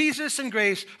work of Jesus and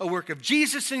grace, a work of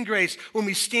Jesus and grace. When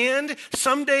we stand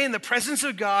someday in the presence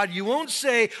of God, you won't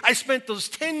say, I spent those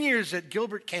 10 years at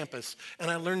Gilbert campus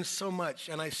and I learned so much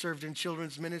and I served in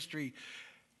children's ministry.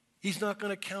 He's not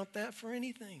going to count that for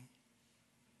anything.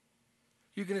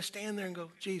 You're going to stand there and go,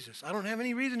 Jesus, I don't have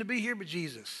any reason to be here but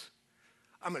Jesus.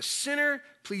 I'm a sinner.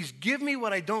 Please give me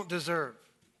what I don't deserve.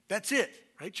 That's it,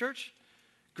 right, church?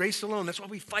 Grace alone. That's why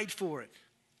we fight for it.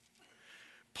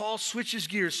 Paul switches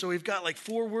gears. So we've got like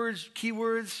 4 words, key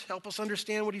words, help us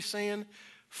understand what he's saying.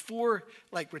 4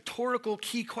 like rhetorical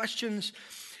key questions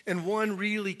and 1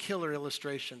 really killer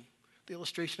illustration. The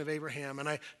illustration of Abraham. And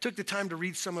I took the time to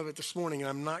read some of it this morning, and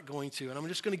I'm not going to. And I'm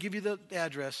just going to give you the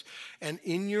address. And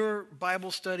in your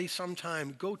Bible study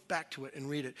sometime, go back to it and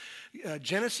read it.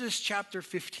 Genesis chapter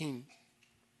 15.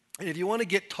 And if you want to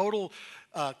get total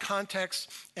context,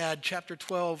 add chapter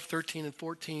 12, 13, and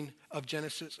 14 of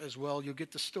Genesis as well. You'll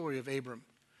get the story of Abram.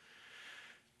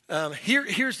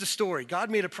 Here's the story. God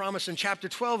made a promise in chapter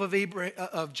 12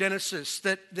 of Genesis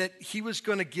that he was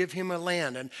going to give him a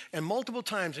land. And multiple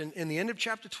times in the end of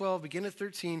chapter 12, beginning of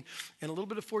 13, and a little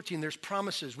bit of 14, there's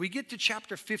promises. We get to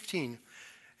chapter 15,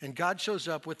 and God shows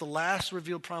up with the last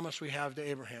revealed promise we have to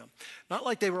Abraham. Not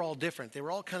like they were all different. They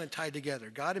were all kind of tied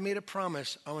together. God had made a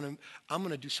promise. I'm going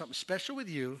to do something special with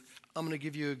you. I'm going to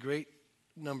give you a great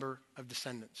number of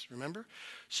descendants, remember?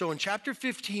 So in chapter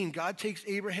 15, God takes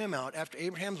Abraham out after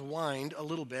Abraham's whined a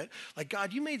little bit. Like,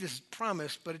 God, you made this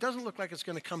promise, but it doesn't look like it's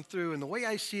going to come through. And the way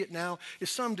I see it now is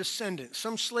some descendant,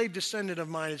 some slave descendant of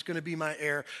mine is going to be my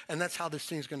heir, and that's how this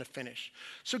thing's going to finish.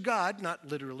 So God, not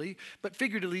literally, but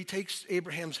figuratively, takes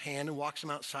Abraham's hand and walks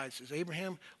him outside and says,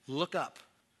 Abraham, look up.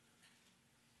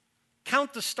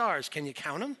 Count the stars. Can you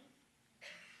count them?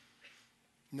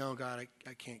 No, God,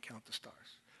 I can't count the stars.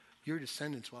 Your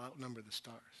descendants will outnumber the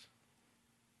stars.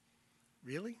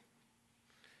 Really?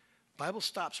 Bible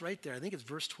stops right there. I think it's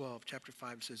verse 12, chapter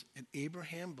 5. It says, and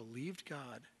Abraham believed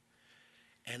God,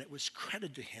 and it was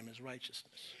credited to him as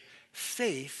righteousness.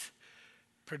 Faith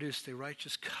produced a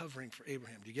righteous covering for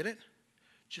Abraham. Do you get it?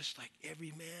 Just like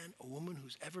every man or woman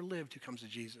who's ever lived who comes to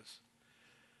Jesus.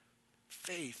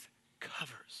 Faith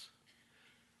covers.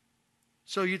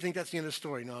 So you think that's the end of the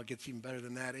story. No, it gets even better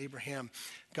than that.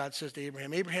 God says to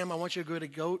Abraham, Abraham, I want you to go to a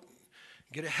goat,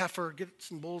 get a heifer, get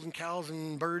some bulls and cows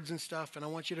and birds and stuff, and I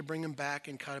want you to bring them back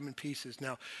and cut them in pieces.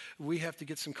 Now, we have to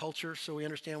get some culture so we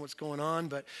understand what's going on,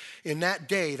 but in that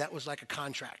day, that was like a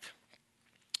contract.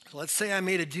 So let's say I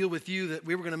made a deal with you that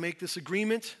we were going to make this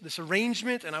agreement, this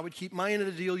arrangement, and I would keep my end of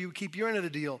the deal, you would keep your end of the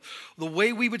deal. The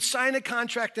way we would sign a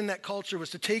contract in that culture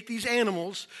was to take these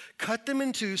animals, cut them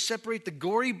in two, separate the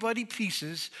gory, bloody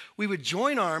pieces. We would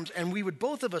join arms, and we would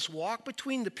both of us walk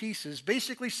between the pieces,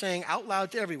 basically saying out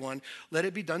loud to everyone, let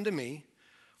it be done to me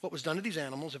what was done to these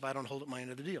animals if I don't hold up my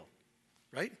end of the deal,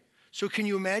 right? So can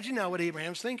you imagine now what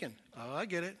Abraham's thinking? Oh, I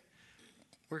get it.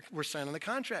 We're signing the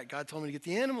contract. God told me to get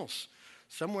the animals.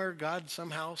 Somewhere, God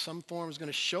somehow, some form is going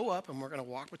to show up and we're going to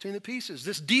walk between the pieces.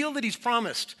 This deal that he's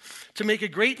promised to make a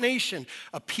great nation,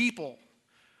 a people,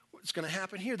 what's going to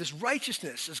happen here? This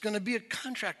righteousness is going to be a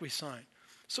contract we sign.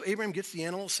 So Abraham gets the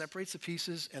animals, separates the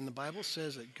pieces, and the Bible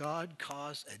says that God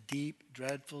caused a deep,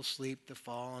 dreadful sleep to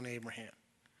fall on Abraham.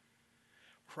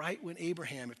 Right when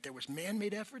Abraham, if there was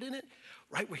man-made effort in it,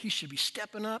 right where he should be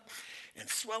stepping up and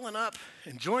swelling up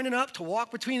and joining up to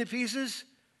walk between the pieces,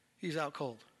 he's out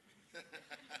cold.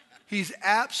 He's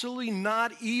absolutely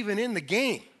not even in the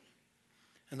game.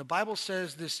 And the Bible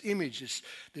says this image,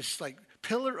 this like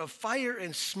pillar of fire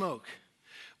and smoke.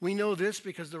 We know this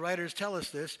because the writers tell us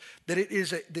this, that it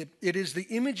is the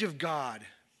image of God,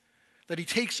 that he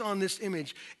takes on this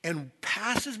image and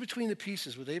passes between the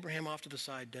pieces with Abraham off to the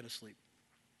side, dead asleep.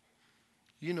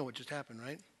 You know what just happened,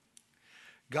 right?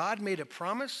 God made a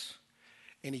promise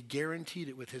and he guaranteed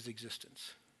it with his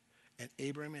existence. And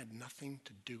Abraham had nothing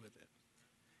to do with it.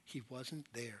 He wasn't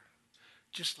there.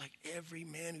 Just like every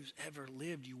man who's ever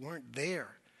lived, you weren't there.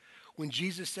 When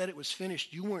Jesus said it was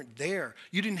finished, you weren't there.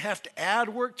 You didn't have to add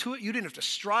work to it. You didn't have to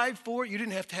strive for it. You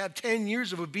didn't have to have 10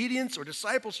 years of obedience or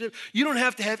discipleship. You don't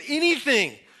have to have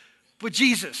anything but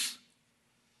Jesus.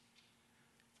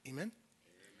 Amen?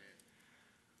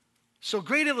 So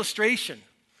great illustration.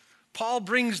 Paul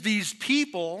brings these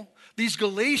people, these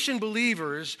Galatian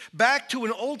believers, back to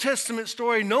an Old Testament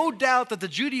story, no doubt that the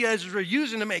Judaizers were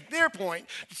using to make their point.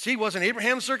 See, wasn't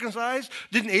Abraham circumcised?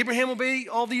 Didn't Abraham obey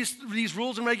all these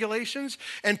rules and regulations?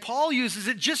 And Paul uses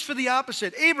it just for the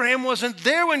opposite. Abraham wasn't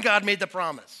there when God made the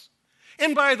promise.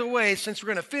 And by the way, since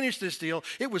we're going to finish this deal,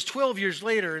 it was 12 years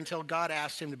later until God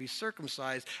asked him to be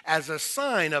circumcised as a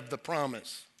sign of the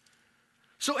promise.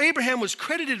 So Abraham was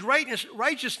credited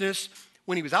righteousness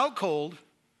when he was out cold,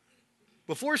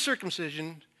 before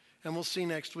circumcision, and we'll see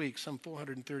next week, some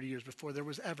 430 years before there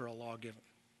was ever a law given.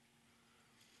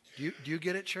 Do you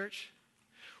get it, church?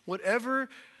 Whatever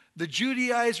the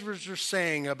Judaizers are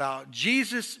saying about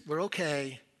Jesus, we're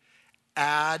okay.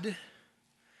 Add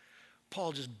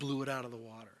Paul just blew it out of the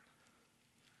water.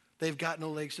 They've got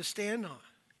no legs to stand on.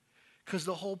 Because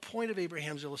the whole point of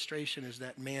Abraham's illustration is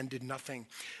that man did nothing.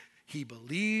 He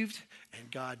believed and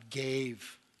God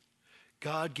gave.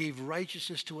 God gave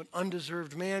righteousness to an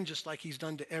undeserved man, just like he's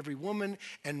done to every woman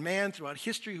and man throughout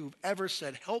history who've ever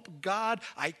said, help God,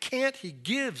 I can't, he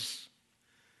gives.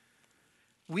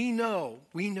 We know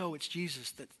it's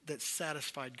Jesus that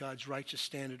satisfied God's righteous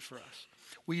standard for us.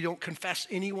 We don't confess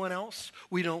anyone else.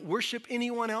 We don't worship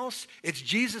anyone else. It's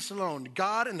Jesus alone,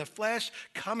 God in the flesh,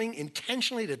 coming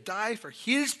intentionally to die for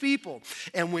his people.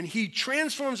 And when he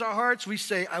transforms our hearts, we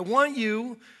say, I want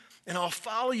you, and I'll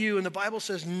follow you. And the Bible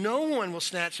says, no one will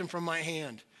snatch him from my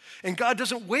hand. And God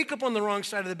doesn't wake up on the wrong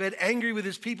side of the bed, angry with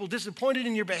his people, disappointed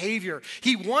in your behavior.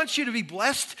 He wants you to be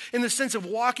blessed in the sense of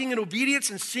walking in obedience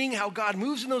and seeing how God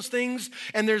moves in those things.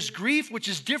 And there's grief, which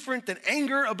is different than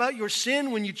anger about your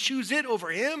sin when you choose it over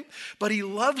him. But he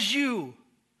loves you.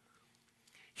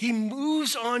 He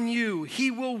moves on you. He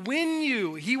will win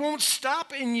you. He won't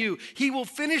stop in you. He will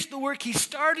finish the work he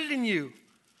started in you.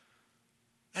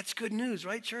 That's good news,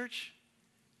 right, church?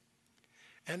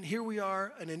 And here we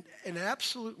are, an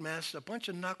absolute mess, a bunch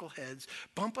of knuckleheads,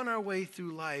 bumping our way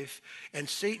through life, and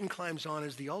Satan climbs on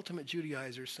as the ultimate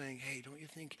Judaizer saying, hey, don't you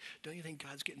think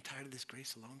God's getting tired of this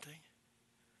grace alone thing?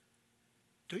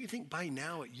 Don't you think by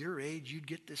now at your age you'd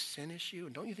get this sin issue?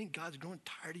 And don't you think God's growing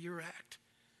tired of your act?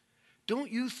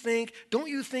 Don't you think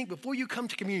before you come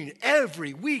to communion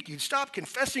every week you'd stop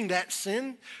confessing that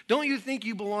sin? Don't you think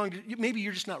you belong to, maybe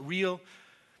you're just not real.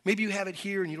 Maybe you have it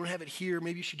here and you don't have it here.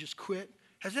 Maybe you should just quit.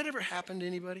 Has that ever happened to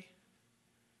anybody?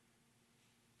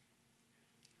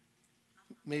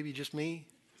 Maybe just me?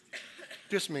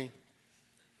 Just me.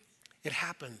 It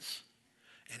happens,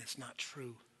 and it's not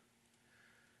true.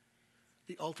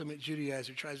 The ultimate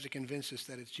Judaizer tries to convince us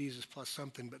that it's Jesus plus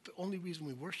something, but the only reason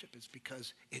we worship is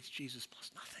because it's Jesus plus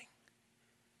nothing.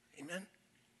 Amen?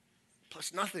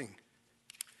 Plus nothing.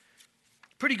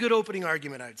 Pretty good opening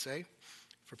argument, I'd say,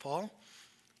 for Paul.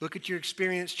 Look at your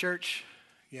experience, church.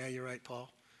 Yeah, you're right,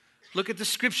 Paul. Look at the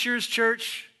scriptures,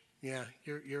 church. Yeah,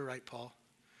 you're right, Paul.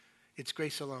 It's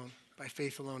grace alone, by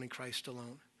faith alone in Christ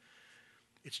alone.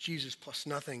 It's Jesus plus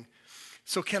nothing.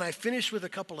 So can I finish with a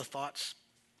couple of thoughts?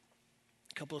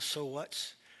 A couple of so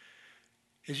whats?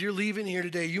 As you're leaving here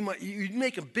today, you'd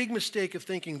make a big mistake of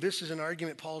thinking this is an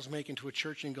argument Paul's making to a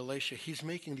church in Galatia. He's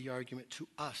making the argument to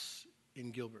us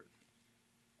in Gilbert.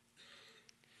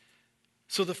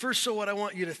 So the first so what I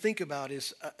want you to think about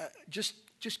is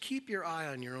just keep your eye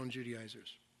on your own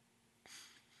Judaizers.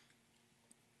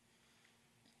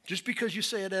 Just because you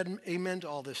say amen to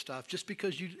all this stuff, just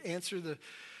because you answer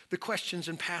the questions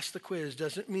and pass the quiz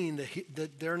doesn't mean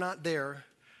that they're not there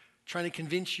trying to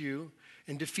convince you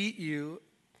and defeat you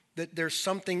that there's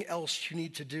something else you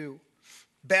need to do.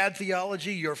 Bad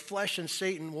theology, your flesh and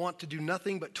Satan want to do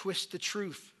nothing but twist the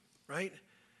truth, right?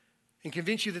 And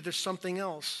convince you that there's something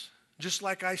else. Just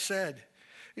like I said,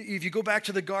 if you go back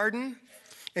to the garden,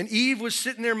 and Eve was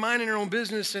sitting there minding her own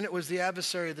business, and it was the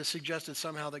adversary that suggested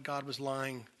somehow that God was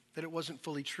lying, that it wasn't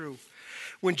fully true.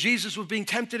 When Jesus was being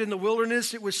tempted in the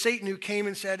wilderness, it was Satan who came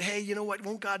and said, hey, you know what,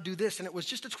 won't God do this? And it was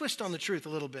just a twist on the truth a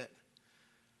little bit.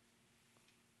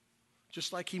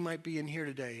 Just like he might be in here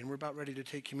today, and we're about ready to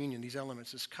take communion, these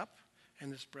elements, this cup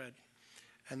and this bread.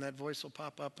 And that voice will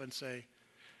pop up and say,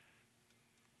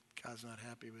 God's not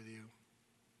happy with you.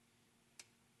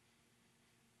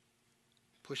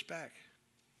 Push back.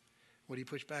 What do you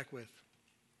push back with?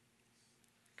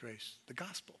 Grace. The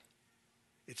gospel.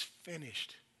 It's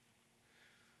finished.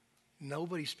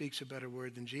 Nobody speaks a better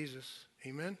word than Jesus.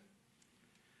 Amen?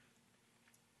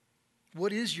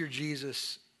 What is your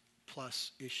Jesus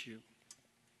plus issue?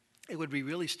 It would be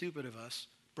really stupid of us,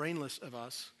 brainless of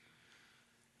us,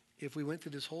 if we went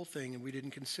through this whole thing and we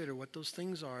didn't consider what those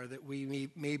things are that we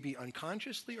maybe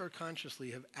unconsciously or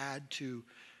consciously have added to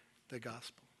the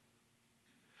gospel.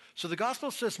 So the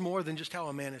gospel says more than just how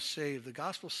a man is saved. The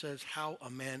gospel says how a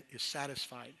man is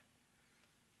satisfied.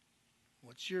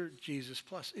 What's your Jesus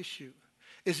plus issue?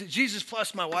 Is it Jesus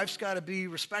plus my wife's got to be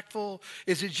respectful?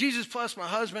 Is it Jesus plus my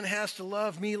husband has to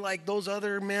love me like those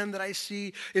other men that I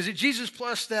see? Is it Jesus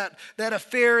plus that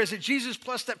affair? Is it Jesus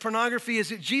plus that pornography?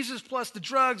 Is it Jesus plus the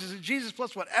drugs? Is it Jesus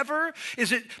plus whatever?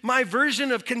 Is it my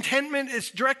version of contentment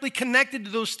is directly connected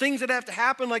to those things that have to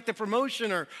happen like the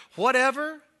promotion or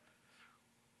whatever?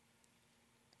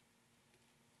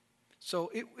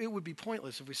 So it would be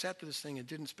pointless if we sat through this thing and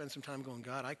didn't spend some time going,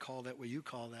 God, I call that what you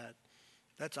call that.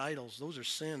 That's idols. Those are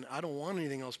sin. I don't want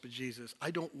anything else but Jesus. I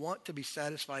don't want to be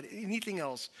satisfied anything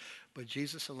else but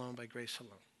Jesus alone by grace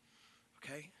alone.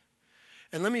 Okay?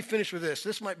 And let me finish with this.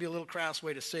 This might be a little crass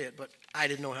way to say it, but I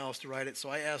didn't know how else to write it, so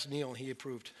I asked Neil and he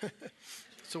approved.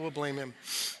 So we'll blame him.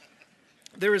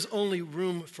 There is only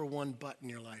room for one but in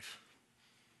your life.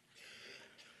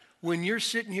 When you're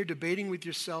sitting here debating with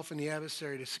yourself and the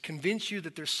adversary to convince you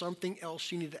that there's something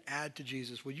else you need to add to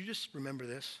Jesus, will you just remember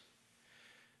this?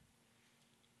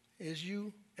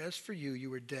 As for you, you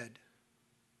were dead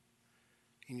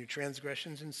in your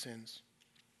transgressions and sins,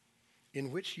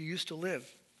 in which you used to live.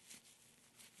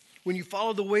 When you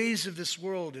followed the ways of this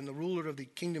world and the ruler of the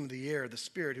kingdom of the air, the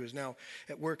spirit who is now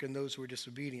at work in those who are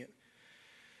disobedient.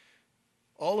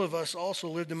 All of us also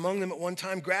lived among them at one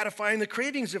time, gratifying the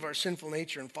cravings of our sinful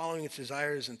nature and following its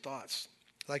desires and thoughts.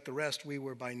 Like the rest, we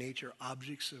were by nature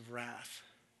objects of wrath.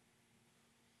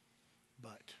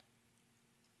 But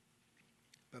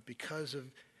because of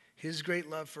his great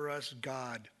love for us,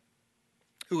 God,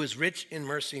 who is rich in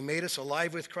mercy, made us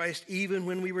alive with Christ even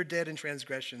when we were dead in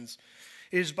transgressions.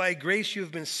 It is by grace you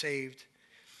have been saved.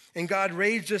 And God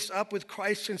raised us up with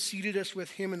Christ and seated us with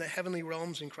him in the heavenly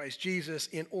realms in Christ Jesus,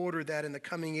 in order that in the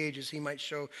coming ages he might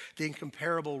show the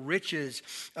incomparable riches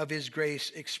of his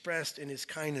grace expressed in his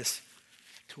kindness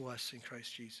to us in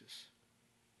Christ Jesus.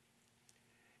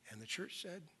 And the church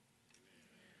said,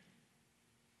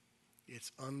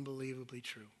 it's unbelievably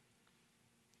true.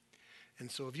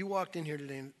 And so if you walked in here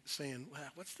today saying, well,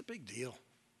 what's the big deal?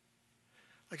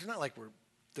 Like, it's not like we're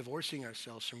divorcing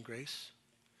ourselves from grace.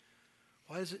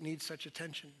 Why does it need such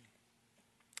attention?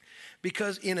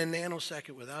 Because in a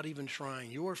nanosecond, without even trying,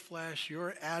 your flesh,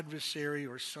 your adversary,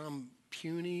 or some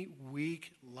puny,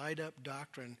 weak, light-up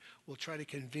doctrine will try to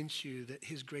convince you that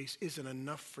his grace isn't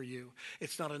enough for you.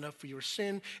 It's not enough for your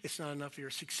sin. It's not enough for your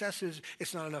successes.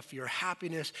 It's not enough for your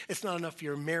happiness. It's not enough for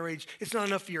your marriage. It's not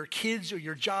enough for your kids or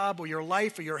your job or your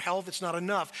life or your health. It's not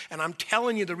enough. And I'm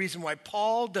telling you the reason why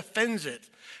Paul defends it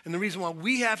and the reason why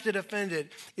we have to defend it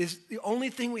is the only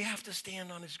thing we have to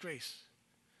stand on is grace.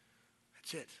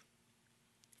 That's it.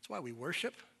 That's why we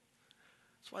worship.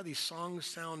 That's why these songs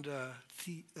sound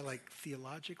like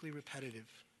theologically repetitive.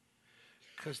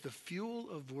 Because the fuel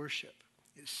of worship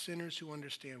is sinners who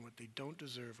understand what they don't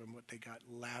deserve and what they got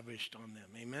lavished on them.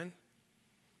 Amen?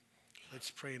 Let's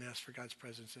pray and ask for God's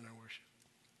presence in our worship.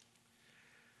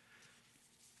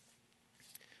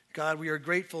 God, we are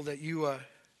grateful that you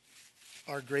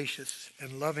are gracious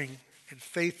and loving and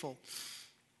faithful.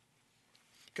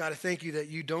 God, I thank you that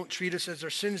you don't treat us as our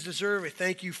sins deserve. I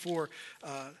thank you for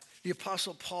the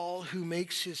Apostle Paul who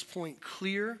makes his point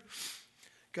clear.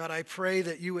 God, I pray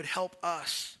that you would help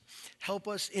us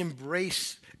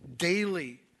embrace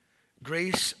daily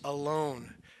grace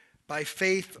alone, by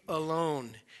faith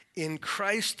alone, in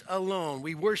Christ alone.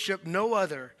 We worship no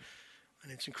other,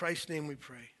 and it's in Christ's name we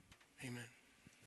pray. Amen.